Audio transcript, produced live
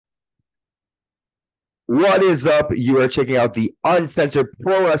What is up? You are checking out the Uncensored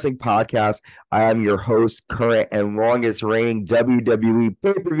Pro Wrestling Podcast. I am your host, current and longest reigning WWE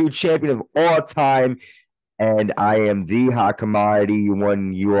pay-per-view champion of all time, and I am the hot commodity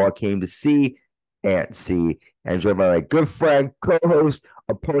one you all came to see and see. And joined by my good friend, co-host,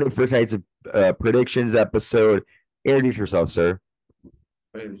 opponent for tonight's predictions episode. Introduce yourself, sir.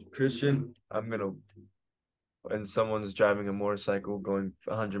 My name is Christian. And someone's driving a motorcycle going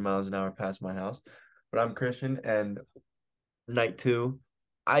 100 miles an hour past my house. But I'm Christian, and night two,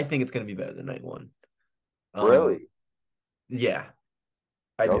 I think it's going to be better than night one. Really? Yeah,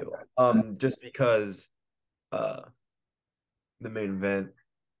 I do. Just because the main event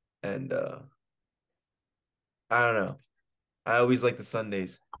and I don't know. I always like the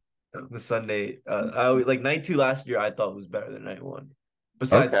Sundays. The Sunday, I always like night two last year. I thought was better than night one.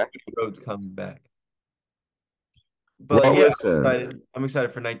 Besides, Rhodes coming back. But well, yeah, listen. I'm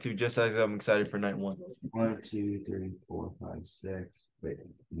excited for night two, just as I'm excited for night one. 1, 2, 3, 4, 5, 6. Wait,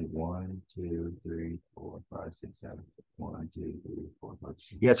 1, 2, 3, 4, 5, 6, 7. 1, 2, 3, 4, 5.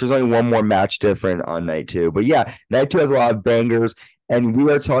 Yes, there's only one more match different on night two. But yeah, night two has a lot of bangers. And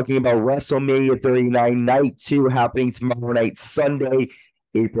we are talking about WrestleMania 39, night two, happening tomorrow night, Sunday,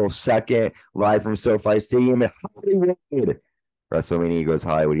 April 2nd, live from SoFi Stadium in Hollywood. WrestleMania goes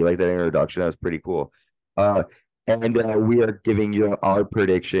Hollywood. You like that introduction? That was pretty cool. And we are giving you our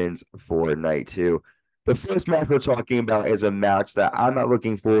predictions for night two. The first match we're talking about is a match that I'm not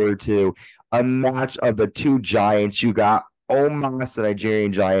looking forward to. A match of the two giants. You got Omos, the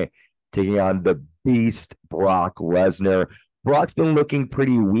Nigerian giant, taking on the beast, Brock Lesnar. Brock's been looking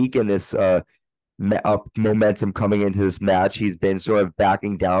pretty weak in this momentum coming into this match. He's been sort of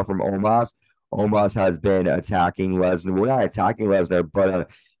backing down from Omos. Omos has been attacking Lesnar. Well, not attacking Lesnar,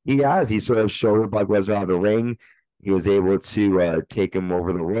 but he has. He sort of showed Brock Lesnar out of the ring. He was able to take him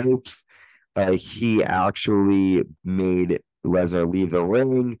over the ropes. He actually made Lesnar leave the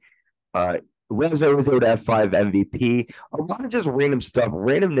ring. Lesnar was able to F5 MVP. A lot of just random stuff,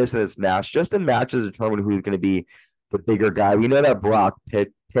 randomness in this match. Just a match to determine who's going to be the bigger guy. We know that Brock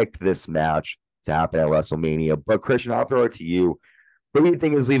picked this match to happen at WrestleMania. But Christian, I'll throw it to you. What do you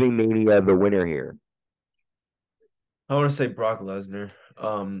think is leaving Mania the winner here? I want to say Brock Lesnar.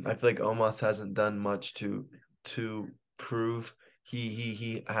 I feel like Omos hasn't done much to prove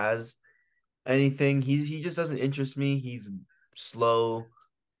he has anything. He just doesn't interest me. He's slow,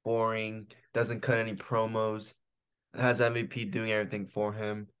 boring, doesn't cut any promos, has MVP doing everything for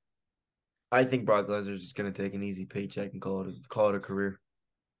him. I think Brock Lesnar is just gonna take an easy paycheck and call it a career.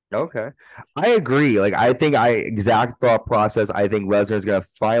 Okay. I agree. I think exact thought process. I think Lesnar is going to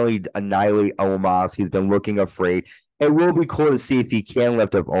finally annihilate Omos. He's been looking afraid. It will be cool to see if he can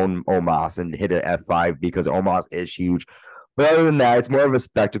lift up Omos and hit an F5 because Omos is huge. But other than that, it's more of a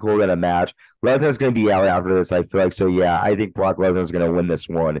spectacle than a match. Lesnar's going to be out after this, I feel like. So, yeah, I think Brock Lesnar is going to win this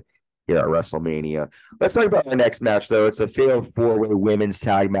one here at WrestleMania. Let's talk about the next match, though. It's a fatal four-way women's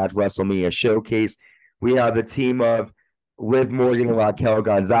tag match WrestleMania showcase. We have the team of Liv Morgan and Raquel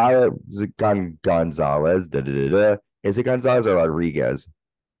Gonzalez. Gonzalez. Is it Gonzalez or Rodriguez?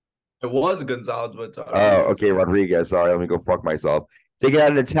 It was Gonzalez, but okay, Rodriguez. Sorry, let me go fuck myself. Taking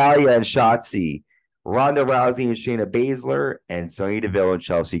on Natalya and Shotzi, Ronda Rousey and Shayna Baszler, and Sonya Deville and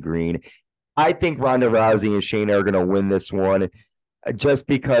Chelsea Green. I think Ronda Rousey and Shayna are going to win this one just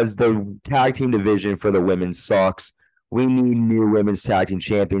because the tag team division for the women sucks. We need new women's tag team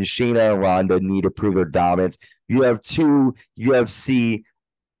champions. Shayna and Ronda need to prove their dominance. You have two UFC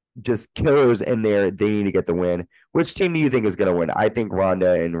just killers in there. They need to get the win. Which team do you think is going to win? I think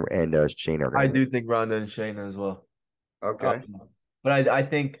Ronda and Shayna are going to win. do think Ronda and Shayna as well. Okay. But I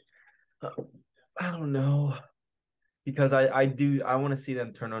think, I don't know, because I want to see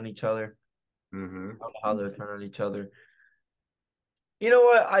them turn on each other. Mm-hmm. I don't know how they'll turn on each other. You know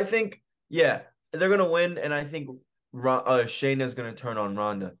what? I think, yeah, they're going to win, and I think Shayna's going to turn on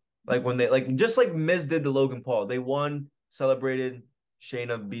Ronda. Like when they, just like Miz did to Logan Paul. They won, celebrated,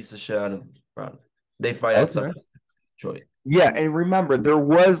 Shayna beats the shit out of Ronda. They fight at some Detroit. Yeah, and remember, there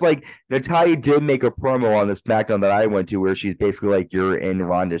was Natalya did make a promo on the SmackDown that I went to where she's basically like, you're in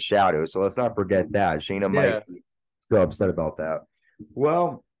Ronda's shadow. So let's not forget that. Shayna might be so upset about that.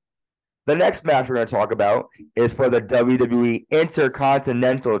 Well, the next match we're going to talk about is for the WWE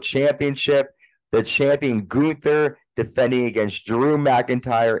Intercontinental Championship. The champion Gunther defending against Drew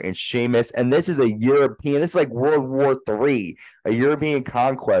McIntyre and Sheamus. And this is a European, this is like World War III, a European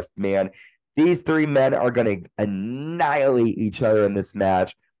conquest, man. These three men are going to annihilate each other in this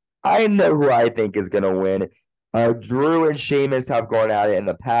match. I know who I think is going to win. Drew and Sheamus have gone at it in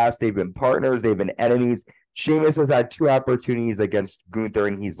the past. They've been partners. They've been enemies. Sheamus has had two opportunities against Gunther,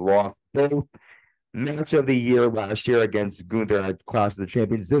 and he's lost both. Match of the year last year against Gunther at Clash of the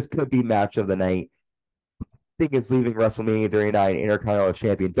Champions. This could be match of the night. I think it's leaving WrestleMania 39 Intercontinental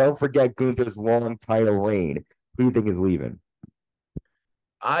Champion. Don't forget Gunther's long title reign. Who do you think is leaving?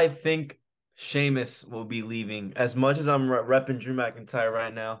 I think Sheamus will be leaving. As much as I'm repping Drew McIntyre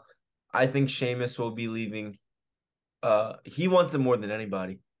right now, I think Sheamus will be leaving. He wants it more than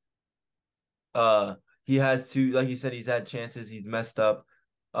anybody. He has to, like you said, he's had chances, he's messed up.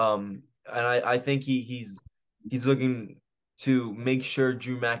 And I think he's looking to make sure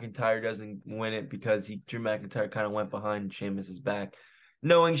Drew McIntyre doesn't win it because Drew McIntyre kind of went behind Sheamus's back,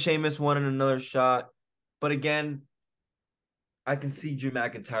 knowing Sheamus wanted another shot. But again, I can see Drew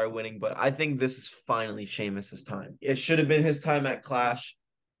McIntyre winning, but I think this is finally Sheamus's time. It should have been his time at Clash.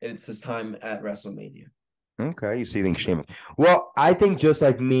 It's his time at WrestleMania. Okay, you see things Sheamus. Well, I think just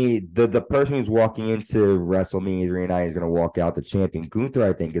like me, the person who's walking into WrestleMania 39 is going to walk out the champion. Gunther,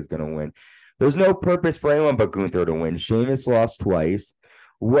 I think, is going to win. There's no purpose for anyone but Gunther to win. Sheamus lost twice.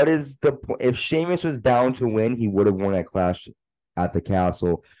 What is the point? If Sheamus was bound to win, he would have won at Clash at the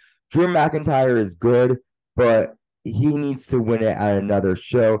Castle. Drew McIntyre is good, but he needs to win it at another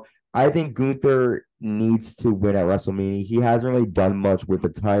show. I think Gunther needs to win at WrestleMania. He hasn't really done much with the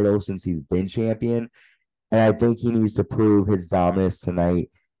title since he's been champion. And I think he needs to prove his dominance tonight.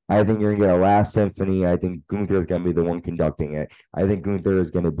 I think you're going to get a last symphony. I think Gunther is going to be the one conducting it. I think Gunther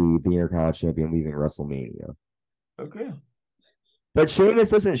is going to be the Intercontinental Champion leaving WrestleMania. Okay. But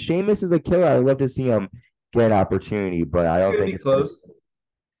Sheamus, listen, Sheamus is a killer. I'd love to see him get an opportunity, but I don't think Be it's gonna, close.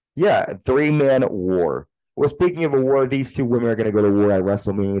 yeah, three-man war. Well, speaking of a war, these two women are going to go to war at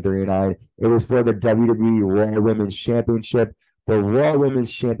WrestleMania 39. It was for the WWE Raw Women's Championship. The Raw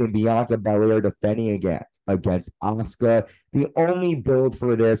Women's Champion Bianca Belair defending against Asuka. The only build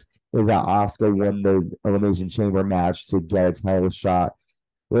for this is that Asuka won the Elimination Chamber match to get a title shot.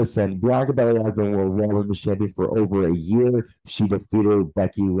 Listen, Bianca Belair has been Raw Women's Champion for over a year. She defeated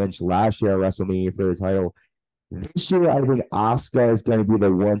Becky Lynch last year at WrestleMania for the title. This year, I think Asuka is going to be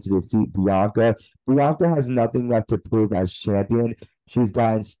the one to defeat Bianca. Bianca has nothing left to prove as champion. She's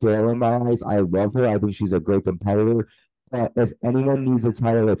gotten stale in my eyes. I love her. I think she's a great competitor. But if anyone needs a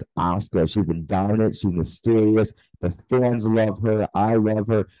title, it's Asuka. She's been dominant. She's mysterious. The fans love her. I love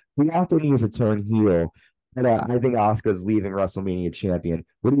her. Bianca needs to turn heel. But I think Asuka's leaving WrestleMania champion.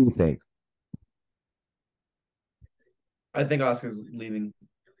 What do you think? I think Asuka's leaving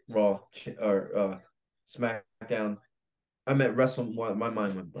Raw or SmackDown. I meant Wrestle. My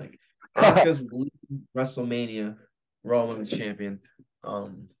mind went blank. Asuka's leaving WrestleMania, Raw Women's Champion.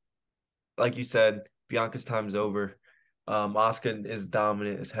 Like you said, Bianca's time's over. Asuka is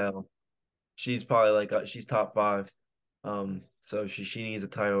dominant as hell. She's probably like she's top five. So she needs a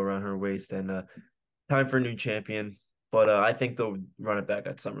title around her waist and time for a new champion. But I think they'll run it back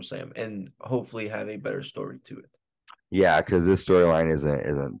at SummerSlam and hopefully have a better story to it. Yeah, because this storyline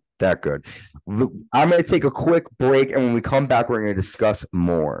isn't that good. I'm going to take a quick break, and when we come back, we're going to discuss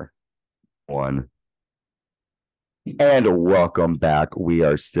more. One. And welcome back. We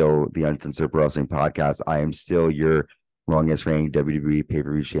are still the Uncensored Wrestling Podcast. I am still your longest reigning WWE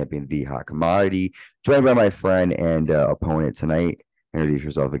pay-per-view champion, The Hot Commodity, joined by my friend and opponent tonight. Introduce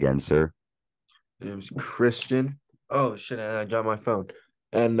yourself again, sir. My name is Christian. Oh shit! And I dropped my phone.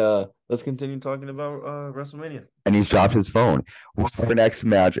 And let's continue talking about WrestleMania. And he's dropped his phone. Our next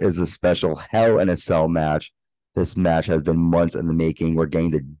match is a special Hell in a Cell match. This match has been months in the making. We're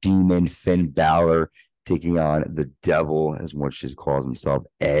getting the Demon Finn Balor taking on the Devil, as much he calls himself,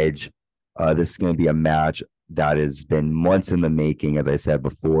 Edge. This is going to be a match that has been months in the making. As I said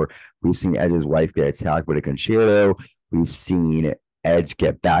before, we've seen Edge's wife get attacked with a concerto. We've seen Edge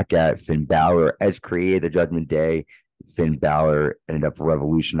get back at Finn Balor. Edge created the Judgment Day. Finn Balor ended up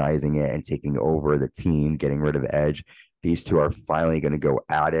revolutionizing it and taking over the team, getting rid of Edge. These two are finally going to go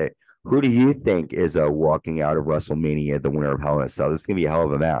at it. Who do you think is walking out of WrestleMania the winner of Hell in a Cell? This is going to be a hell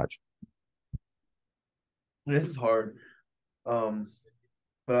of a match. This is hard.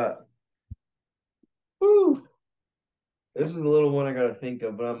 But whew, this is a little one I gotta think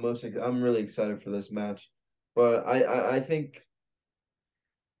of, but I'm really excited for this match. But I think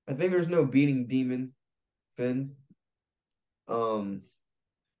there's no beating Demon Finn. I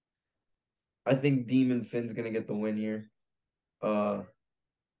think Demon Finn's gonna get the win here. Uh,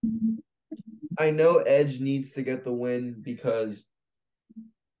 I know Edge needs to get the win because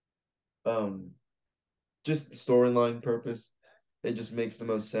just storyline purpose, it just makes the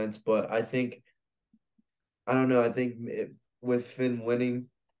most sense. But I don't know. I think with Finn winning,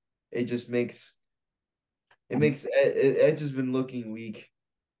 it just makes Edge has been looking weak,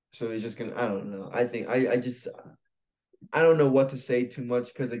 so he's just gonna. I don't know. I think I just I don't know what to say too much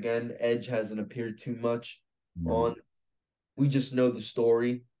because again, Edge hasn't appeared too much No. on. We just know the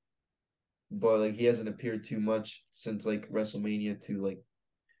story, but like he hasn't appeared too much since like WrestleMania to like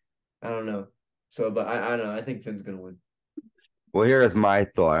I don't know. So, but I don't know. I think Finn's gonna win. Well, here's my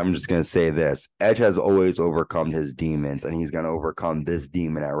thought. I'm just gonna say this. Edge has always overcome his demons, and he's gonna overcome this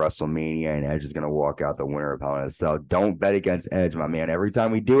demon at WrestleMania, and Edge is gonna walk out the winner of Hell in a Cell. Don't bet against Edge, my man. Every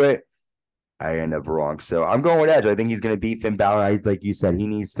time we do it, I end up wrong. So I'm going with Edge. I think he's gonna beat Finn Balor. Like you said, he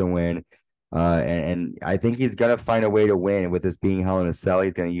needs to win. And I think he's gonna find a way to win. With this being Hell in a Cell,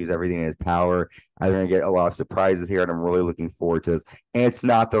 he's gonna use everything in his power. I'm gonna get a lot of surprises here, and I'm really looking forward to this. And it's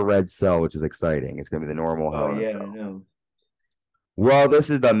not the red cell, which is exciting. It's gonna be the normal Oh Hell in a yeah, I Cell. know. Well, this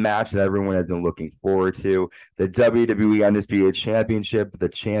is the match that everyone has been looking forward to. The WWE Undisputed Championship, the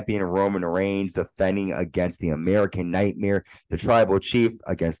champion Roman Reigns defending against the American Nightmare, the Tribal Chief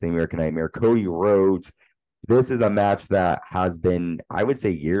against the American Nightmare, Cody Rhodes. This is a match that has been, I would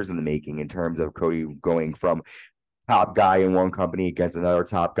say, years in the making in terms of Cody going from top guy in one company against another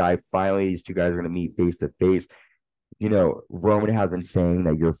top guy. Finally, these two guys are going to meet face to face. Roman has been saying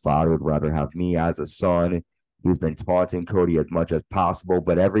that your father would rather have me as a son. He's been taunting Cody as much as possible,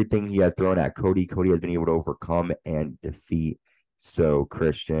 but everything he has thrown at Cody, Cody has been able to overcome and defeat. So,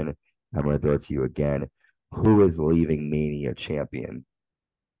 Christian, I'm going to throw it to you again. Who is leaving Mania champion?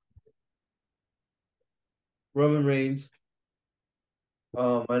 Roman Reigns.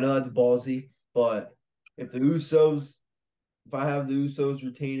 I know that's ballsy, but if the Usos, if I have the Usos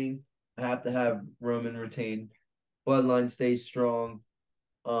retaining, I have to have Roman retain. Bloodline stays strong.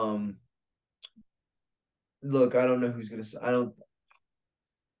 Um, Look, I don't know who's gonna. I don't.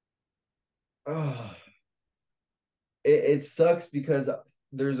 Uh, it sucks because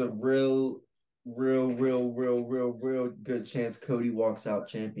there's a real good chance Cody walks out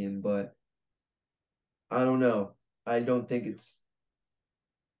champion, but I don't know. I don't think it's.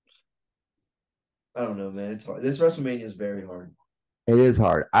 I don't know, man. It's hard. This WrestleMania is very hard. It is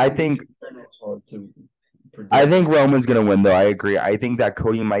hard. I think It's hard to I predict. think Roman's gonna win though. I agree. I think that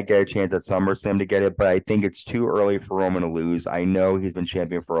Cody might get a chance at SummerSlam to get it, but I think it's too early for Roman to lose. I know he's been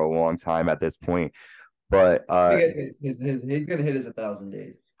champion for a long time at this point, but He's gonna hit his 1,000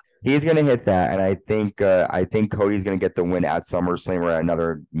 days. he's gonna hit that, and I think Cody's gonna get the win at SummerSlam or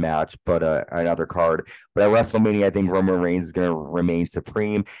another match, but another card. But at WrestleMania, I think Roman Reigns is gonna remain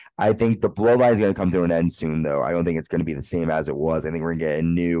supreme. I think the bloodline is gonna come to an end soon, though. I don't think it's gonna be the same as it was. I think we're gonna get a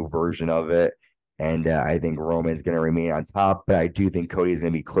new version of it. And I think Roman's going to remain on top, but I do think Cody's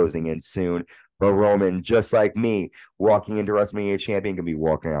going to be closing in soon. But Roman, just like me, walking into WrestleMania champion, can be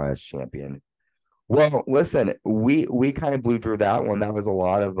walking out as champion. Well, listen, we kind of blew through that one. That was a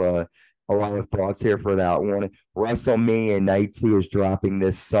lot of thoughts here for that one. WrestleMania Night 2 is dropping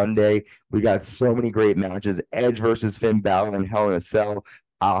this Sunday. We got so many great matches. Edge versus Finn Balor in Hell in a Cell.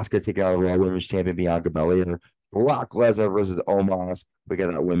 Asuka taking out Raw Women's Champion Bianca Belair. Brock Lesnar versus Omos. We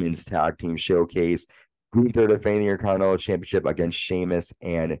got that women's tag team showcase. Gunther defending the Intercontinental Championship against Sheamus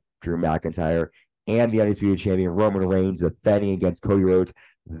and Drew McIntyre. And the Undisputed Champion Roman Reigns defending against Cody Rhodes.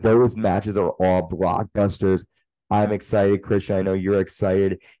 Those matches are all blockbusters. I'm excited, Christian. I know you're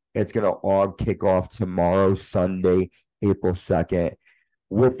excited. It's going to all kick off tomorrow, Sunday, April 2nd.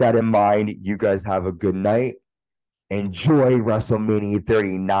 With that in mind, you guys have a good night. Enjoy WrestleMania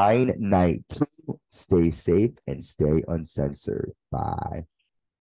 39 night 2. Stay safe and stay uncensored. Bye.